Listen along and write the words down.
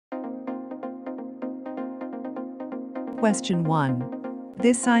Question 1.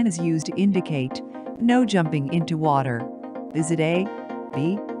 This sign is used to indicate no jumping into water. Is it A,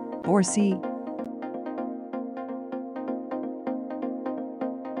 B, or C?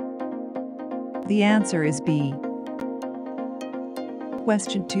 The answer is B.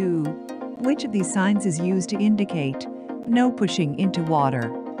 Question 2. Which of these signs is used to indicate no pushing into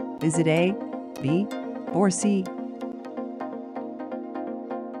water? Is it A, B, or C?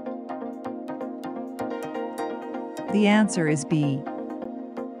 The answer is B.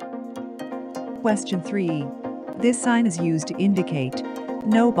 Question 3. This sign is used to indicate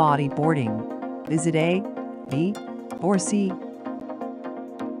no body boarding. Is it A, B, or C?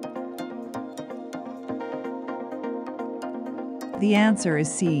 The answer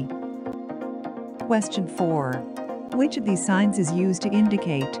is C. Question 4. Which of these signs is used to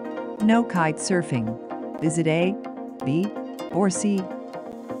indicate no kite surfing? Is it A, B, or C?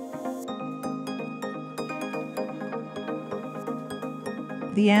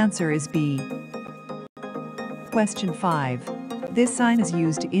 The answer is B. Question 5. This sign is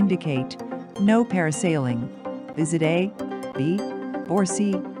used to indicate no parasailing. Is it A, B, or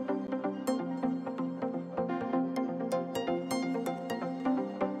C?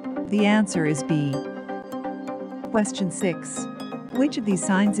 The answer is B. Question 6. Which of these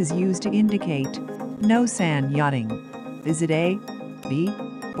signs is used to indicate no sand yachting? Is it A, B,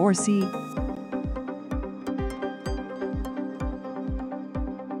 or C?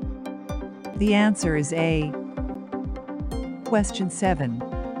 The answer is A. Question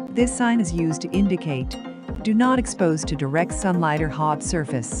 7. This sign is used to indicate do not expose to direct sunlight or hot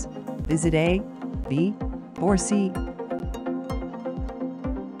surface. Is it A, B, or C?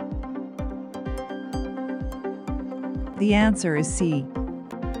 The answer is C.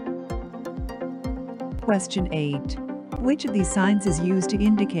 Question 8. Which of these signs is used to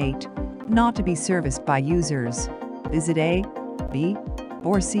indicate not to be serviced by users? Is it A, B,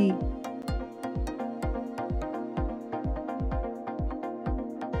 or C?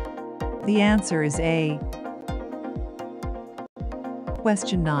 The answer is A.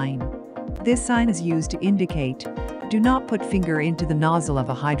 Question 9. This sign is used to indicate do not put finger into the nozzle of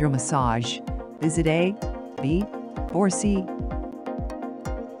a hydromassage. Is it A, B, or C?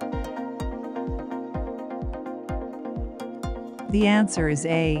 The answer is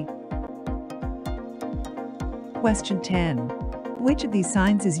A. Question 10. Which of these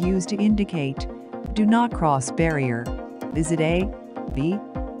signs is used to indicate do not cross barrier? Is it A, B,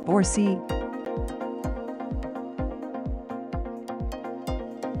 or C?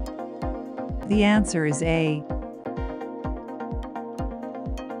 The answer is A.